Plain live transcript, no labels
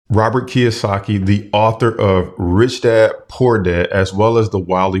Robert Kiyosaki, the author of Rich Dad, Poor Dad, as well as the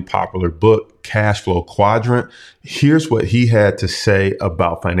wildly popular book, Cashflow Quadrant. Here's what he had to say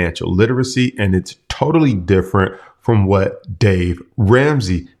about financial literacy, and it's totally different from what Dave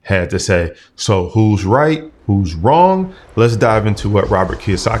Ramsey had to say. So who's right? Who's wrong? Let's dive into what Robert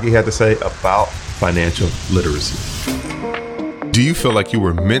Kiyosaki had to say about financial literacy. Do you feel like you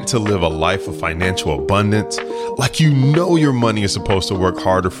were meant to live a life of financial abundance? Like you know your money is supposed to work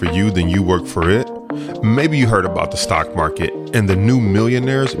harder for you than you work for it? Maybe you heard about the stock market and the new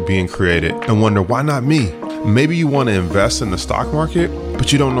millionaires being created and wonder, why not me? Maybe you want to invest in the stock market,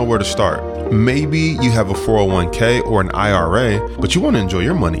 but you don't know where to start. Maybe you have a 401k or an IRA, but you want to enjoy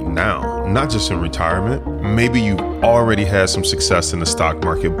your money now, not just in retirement. Maybe you've already had some success in the stock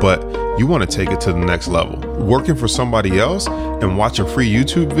market, but you want to take it to the next level. Working for somebody else and watching free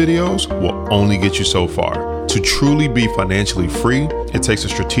YouTube videos will only get you so far. To truly be financially free, it takes a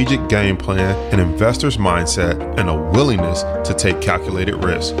strategic game plan, an investor's mindset, and a willingness to take calculated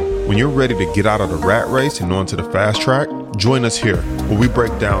risks. When you're ready to get out of the rat race and onto the fast track, join us here where we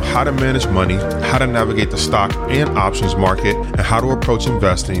break down how to manage money, how to navigate the stock and options market, and how to approach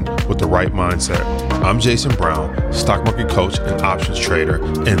investing with the right mindset. I'm Jason Brown, stock market coach and options trader,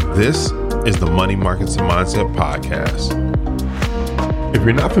 and this is the Money Markets and Mindset Podcast. If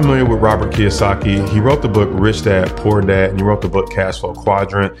you're not familiar with Robert Kiyosaki, he wrote the book Rich Dad, Poor Dad, and he wrote the book Cashflow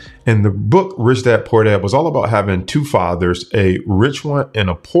Quadrant. And the book Rich Dad, Poor Dad was all about having two fathers, a rich one and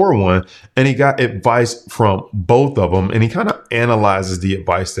a poor one. And he got advice from both of them. And he kind of analyzes the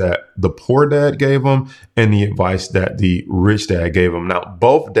advice that the poor dad gave him and the advice that the rich dad gave him. Now,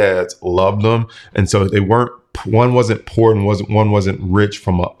 both dads loved them. And so one wasn't poor and one wasn't rich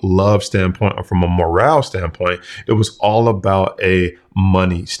from a love standpoint or from a morale standpoint. It was all about a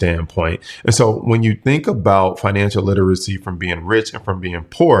money standpoint. And so when you think about financial literacy from being rich and from being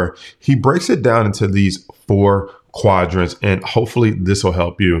poor, he breaks it down into these 4 quadrants, and hopefully this will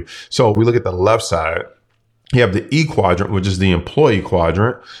help you. So we look at the left side. You have the E quadrant, which is the employee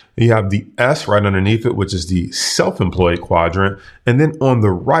quadrant. You have the S right underneath it, which is the self-employed quadrant. And then on the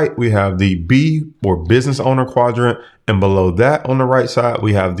right, we have the B or business owner quadrant. And below that on the right side,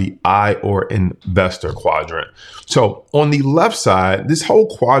 we have the I or investor quadrant. So on the left side, this whole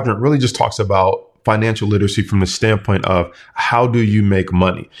quadrant really just talks about financial literacy from the standpoint of how do you make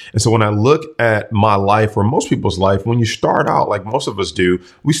money? And so when I look at my life or most people's life, when you start out, like most of us do,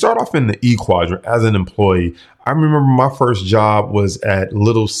 we start off in the E quadrant as an employee. I remember my first job was at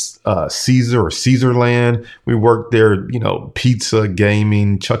Little Caesar or Caesarland. We worked there, pizza,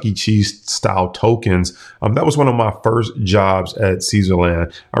 gaming, Chuck E. Cheese style tokens. That was one of my first jobs at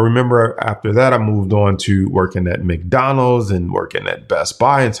Caesarland. I remember after that, I moved on to working at McDonald's and working at Best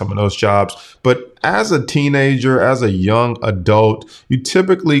Buy and some of those jobs. But as a teenager, as a young adult, you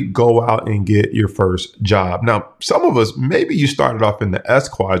typically go out and get your first job. Now, some of us, maybe you started off in the S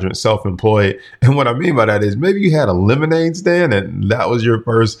quadrant, self-employed. And what I mean by that is maybe you had a lemonade stand and that was your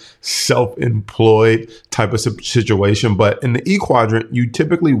first self-employed type of situation. But in the E quadrant, you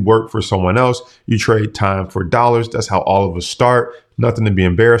typically work for someone else. You trade time for dollars. That's how all of us start. Nothing to be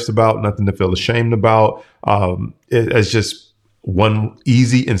embarrassed about, nothing to feel ashamed about. It's just one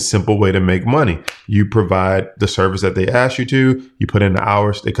easy and simple way to make money. You provide the service that they ask you to, you put in the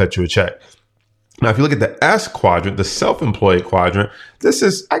hours, they cut you a check. Now, if you look at the S quadrant, the self-employed quadrant, this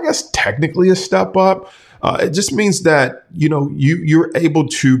is, I guess, technically a step up. It just means that, you're able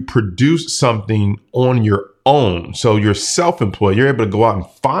to produce something on your own. So you're self-employed, you're able to go out and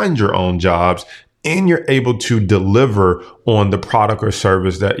find your own jobs, and you're able to deliver on the product or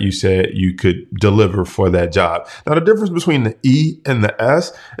service that you said you could deliver for that job. Now, the difference between the E and the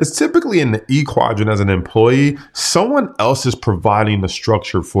S is typically in the E quadrant as an employee, someone else is providing the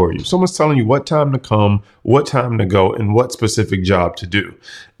structure for you. Someone's telling you what time to come, what time to go, and what specific job to do.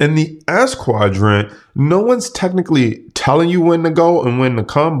 In the S quadrant, no one's technically telling you when to go and when to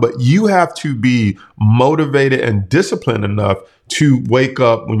come, but you have to be motivated and disciplined enough to wake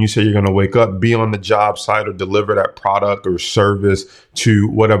up when you say you're going to wake up, be on the job site or deliver that product or service to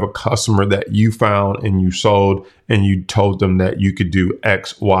whatever customer that you found and you sold, and you told them that you could do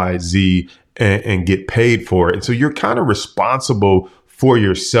X, Y, Z and get paid for it. And so you're kind of responsible for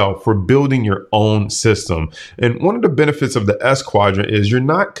yourself, for building your own system. And one of the benefits of the S quadrant is you're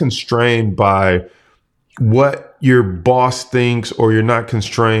not constrained by what your boss thinks, or you're not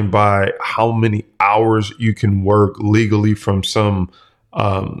constrained by how many hours you can work legally from some,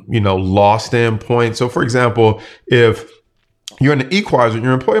 law standpoint. So for example, if you're in the E quadrant,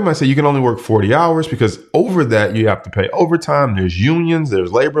 your employer might say you can only work 40 hours because over that you have to pay overtime. There's unions,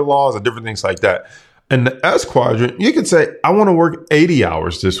 there's labor laws and different things like that. In the S quadrant, you could say, I want to work 80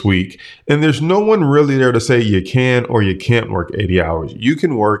 hours this week. And there's no one really there to say you can or you can't work 80 hours. You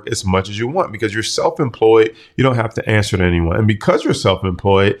can work as much as you want because you're self-employed. You don't have to answer to anyone. And because you're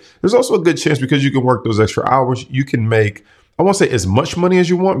self-employed, there's also a good chance because you can work those extra hours, you can make, I won't say as much money as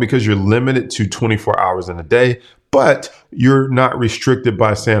you want because you're limited to 24 hours in a day, but you're not restricted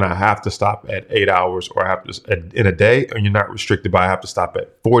by saying I have to stop at 8 hours or I have to in a day, or you're not restricted by I have to stop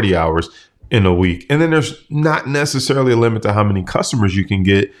at 40 hours in a week. And then there's not necessarily a limit to how many customers you can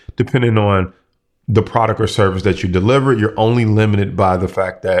get depending on the product or service that you deliver. You're only limited by the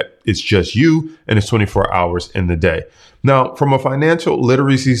fact that it's just you and it's 24 hours in the day. Now, from a financial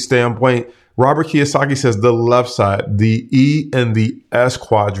literacy standpoint, Robert Kiyosaki says the left side, the E and the S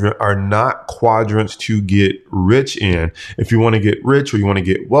quadrant are not quadrants to get rich in. If you want to get rich or you want to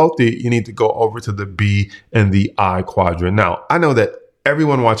get wealthy, you need to go over to the B and the I quadrant. Now, I know that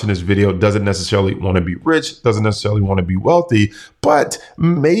everyone watching this video doesn't necessarily want to be rich, doesn't necessarily want to be wealthy, but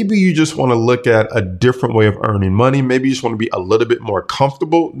maybe you just want to look at a different way of earning money. Maybe you just want to be a little bit more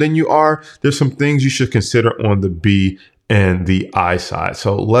comfortable than you are. There's some things you should consider on the B and the I side.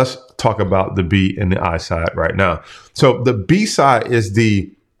 So let's talk about the B and the I side right now. So the B side is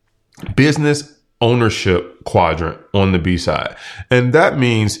the business ownership quadrant on the B side. And that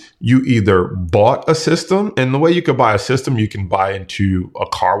means you either bought a system, and the way you could buy a system, you can buy into a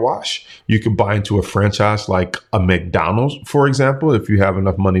car wash. You could buy into a franchise like a McDonald's, for example, if you have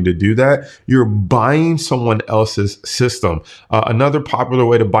enough money to do that. You're buying someone else's system. Another popular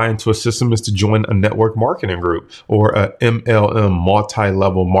way to buy into a system is to join a network marketing group or a MLM,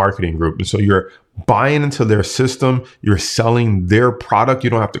 multi-level marketing group. And so you're buying into their system, you're selling their product. You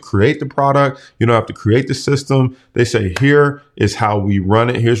don't have to create the product. You don't have to create the system. They say, here is how we run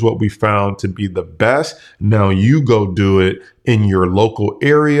it. Here's what we found to be the best. Now you go do it in your local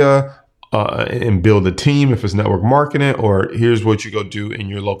area and build a team if it's network marketing, or here's what you go do in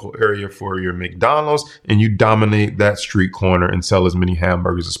your local area for your McDonald's, and you dominate that street corner and sell as many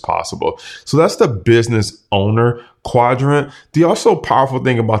hamburgers as possible. So that's the business owner quadrant. The also powerful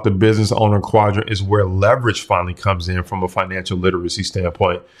thing about the business owner quadrant is where leverage finally comes in from a financial literacy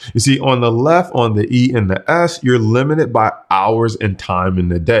standpoint. You see, on the left, on the E and the S, you're limited by hours and time in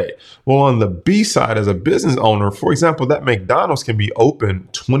the day. Well, on the B side, as a business owner, for example, that McDonald's can be open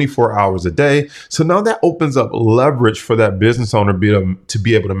 24 hours a day. So now that opens up leverage for that business owner to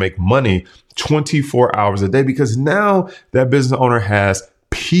be able to make money 24 hours a day, because now that business owner has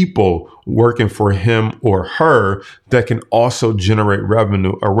people working for him or her that can also generate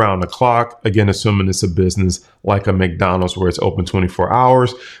revenue around the clock. Again, assuming it's a business like a McDonald's where it's open 24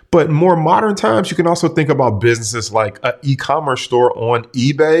 hours. But more modern times, you can also think about businesses like an e-commerce store on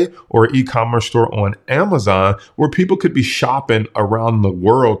eBay or an e-commerce store on Amazon, where people could be shopping around the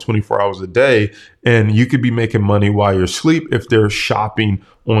world 24 hours a day. And you could be making money while you're asleep if they're shopping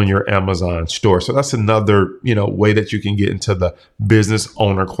on your Amazon store. So that's another, way that you can get into the business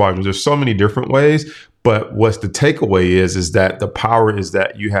owner quadrant. There's so many different ways, but what's the takeaway is that the power is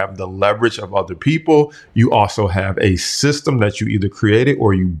that you have the leverage of other people. You also have a system that you either created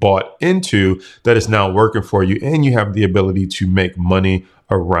or you bought into that is now working for you, and you have the ability to make money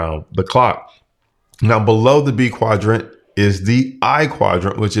around the clock. Now, below the B quadrant is the I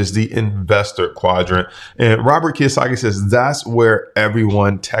quadrant, which is the investor quadrant. And Robert Kiyosaki says that's where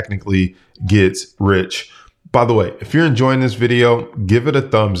everyone technically gets rich. By the way, if you're enjoying this video, give it a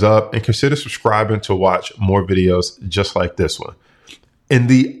thumbs up and consider subscribing to watch more videos just like this one. In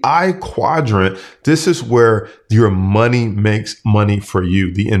the I quadrant, this is where your money makes money for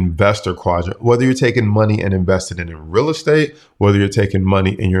you, the investor quadrant. Whether you're taking money and investing it in real estate, whether you're taking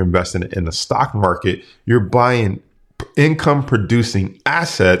money and you're investing it in the stock market, you're buying income producing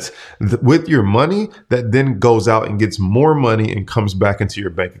assets with your money that then goes out and gets more money and comes back into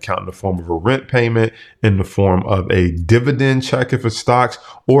your bank account in the form of a rent payment, in the form of a dividend check if it's stocks,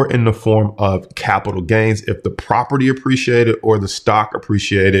 or in the form of capital gains if the property appreciated or the stock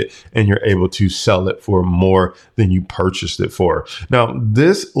appreciated and you're able to sell it for more than you purchased it for. Now,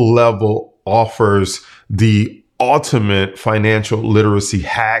 this level offers the ultimate financial literacy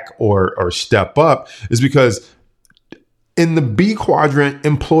hack or step up, is because in the B quadrant,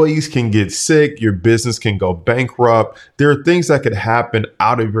 employees can get sick, your business can go bankrupt. There are things that could happen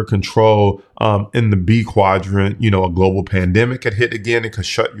out of your control. In the B quadrant, a global pandemic could hit again and could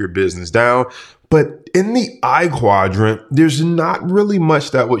shut your business down. But in the I quadrant, there's not really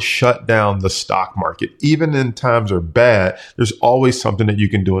much that would shut down the stock market. Even in times are bad, there's always something that you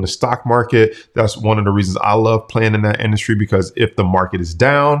can do in the stock market. That's one of the reasons I love playing in that industry, because if the market is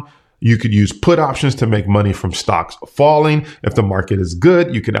down, You could use put options to make money from stocks falling. If the market is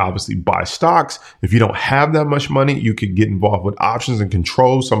good, you could obviously buy stocks. If you don't have that much money, you could get involved with options and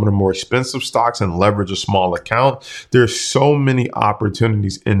control some of the more expensive stocks and leverage a small account. There's so many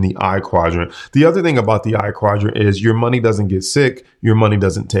opportunities in the I quadrant. The other thing about the I quadrant is your money doesn't get sick. Your money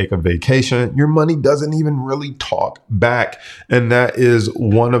doesn't take a vacation. Your money doesn't even really talk back. And that is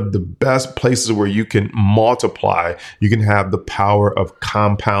one of the best places where you can multiply. You can have the power of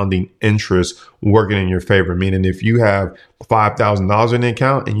compounding interest working in your favor. Meaning if you have $5,000 in the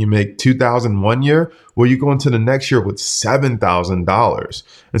account and you make $2,000 one year, well, you go into the next year with $7,000.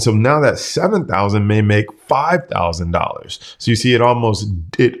 And so now that $7,000 may make $5,000. So you see it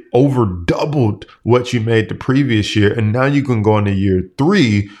over doubled what you made the previous year. And now you can go into year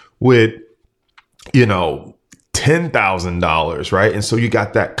 3 with, $10,000, right? And so you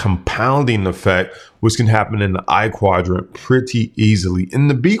got that compounding effect, which can happen in the I quadrant pretty easily. In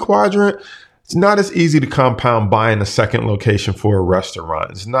the B quadrant, it's not as easy to compound buying a second location for a restaurant.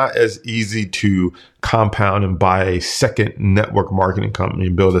 It's not as easy to compound and buy a second network marketing company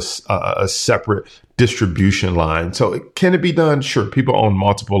and build a separate distribution line. So can it be done? Sure. People own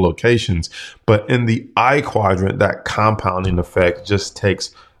multiple locations, but in the I quadrant, that compounding effect just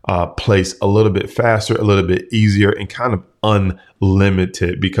takes place a little bit faster, a little bit easier, and kind of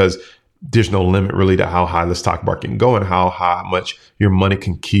unlimited, because there's no limit really to how high the stock market can go and how much your money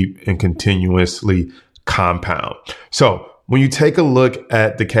can keep and continuously compound. So when you take a look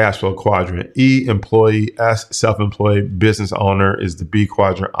at the cash flow quadrant, E, employee, S, self-employed, business owner is the B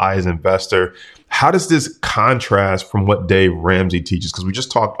quadrant, I is investor. How does this contrast from what Dave Ramsey teaches? Because we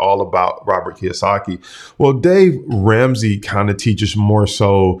just talked all about Robert Kiyosaki. Well, Dave Ramsey kind of teaches more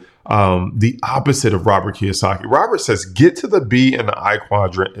so the opposite of Robert Kiyosaki. Robert says, get to the B and the I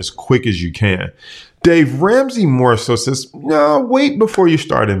quadrant as quick as you can. Dave Ramsey more so says, no, wait before you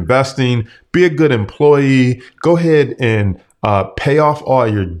start investing. Be a good employee. Go ahead and pay off all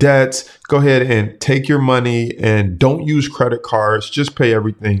your debts. Go ahead and take your money and don't use credit cards. Just pay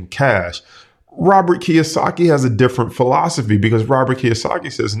everything cash. Robert Kiyosaki has a different philosophy, because Robert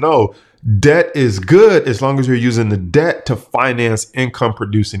Kiyosaki says, no, debt is good as long as you're using the debt to finance income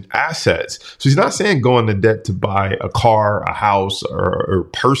producing assets. So he's not saying go into debt to buy a car, a house, or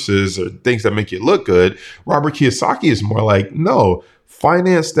purses or things that make you look good. Robert Kiyosaki is more like, no,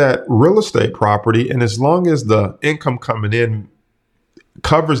 finance that real estate property. And as long as the income coming in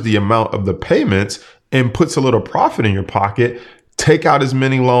covers the amount of the payments and puts a little profit in your pocket, take out as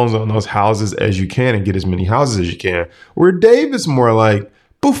many loans on those houses as you can and get as many houses as you can. Where Dave is more like,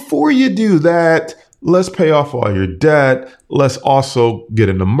 before you do that, let's pay off all your debt. Let's also get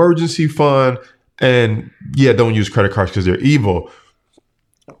an emergency fund. And yeah, don't use credit cards because they're evil.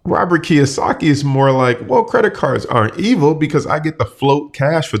 Robert Kiyosaki is more like, well, credit cards aren't evil because I get to float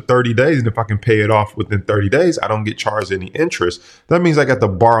cash for 30 days. And if I can pay it off within 30 days, I don't get charged any interest. That means I got to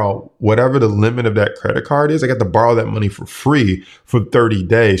borrow whatever the limit of that credit card is. I got to borrow that money for free for 30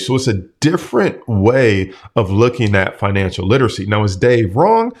 days. So it's a different way of looking at financial literacy. Now, is Dave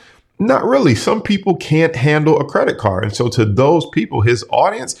wrong? Not really. Some people can't handle a credit card. And so to those people, his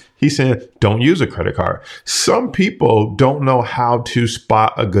audience, he's saying, don't use a credit card. Some people don't know how to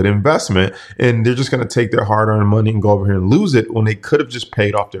spot a good investment, and they're just going to take their hard-earned money and go over here and lose it when they could have just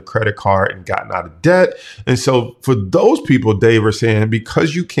paid off their credit card and gotten out of debt. And so for those people, Dave is saying,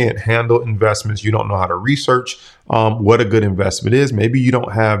 because you can't handle investments, you don't know how to research what a good investment is. Maybe you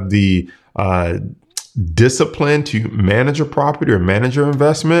don't have the discipline to manage a property or manage your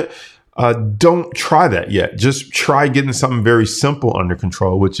investment. Don't try that yet. Just try getting something very simple under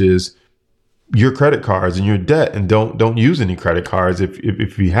control, which is your credit cards and your debt. And don't use any credit cards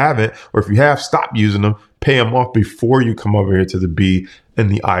if you haven't, or if you have, stop using them. Pay them off before you come over here to the B and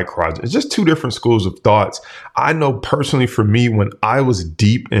the I quadrant. It's just two different schools of thoughts. I know personally for me, when I was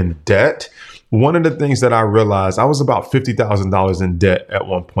deep in debt, one of the things that I realized, I was about $50,000 in debt at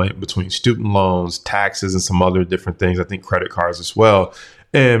one point between student loans, taxes, and some other different things. I think credit cards as well.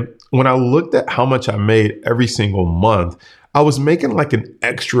 And when I looked at how much I made every single month, I was making like an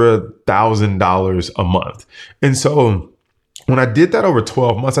extra $1,000 a month. And so when I did that over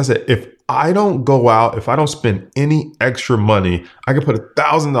 12 months, I said, if I don't go out, if I don't spend any extra money, I can put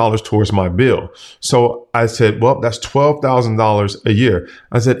 $1,000 towards my bill. So I said, well, that's $12,000 a year.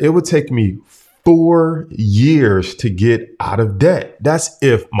 I said, it would take me 4 years to get out of debt. That's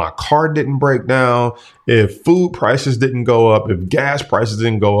if my car didn't break down, if food prices didn't go up, if gas prices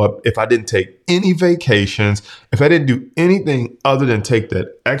didn't go up, if I didn't take any vacations, if I didn't do anything other than take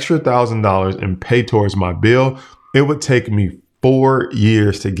that extra $1,000 and pay towards my bill, it would take me 4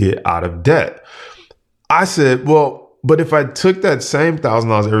 years to get out of debt. I said, well, But if I took that same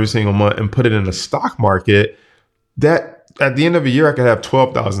 $1,000 every single month and put it in the stock market, that at the end of a year, I could have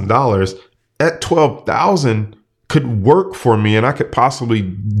 $12,000. That 12,000 could work for me, and I could possibly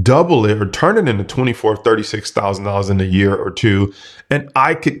double it or turn it into $24,000, $36,000 in a year or two. And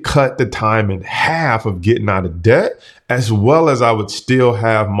I could cut the time in half of getting out of debt, as well as I would still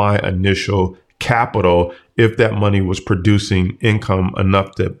have my initial capital if that money was producing income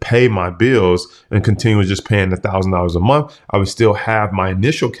enough to pay my bills and continue just paying $1,000 a month. I would still have my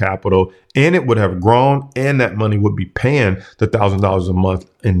initial capital, and it would have grown, and that money would be paying the $1,000 a month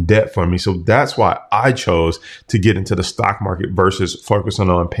in debt for me. So that's why I chose to get into the stock market versus focusing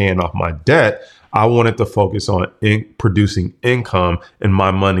on paying off my debt. I wanted to focus on producing income and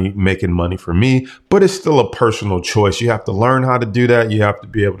my money, making money for me, but it's still a personal choice. You have to learn how to do that. You have to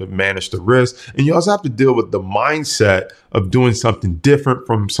be able to manage the risk, and you also have to deal with the mindset of doing something different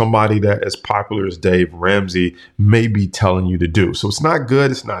from somebody that as popular as Dave Ramsey may be telling you to do. So it's not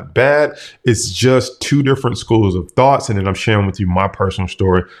good. It's not bad. It's just two different schools of thoughts. And then I'm sharing with you my personal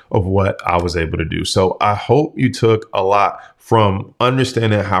story of what I was able to do. So I hope you took a lot from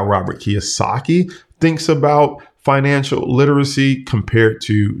understanding how Robert Kiyosaki thinks about financial literacy compared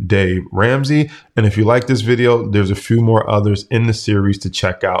to Dave Ramsey. And if you like this video, there's a few more others in the series to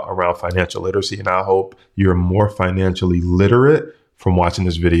check out around financial literacy. And I hope you're more financially literate from watching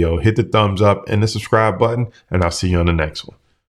this video. Hit the thumbs up and the subscribe button, and I'll see you on the next one.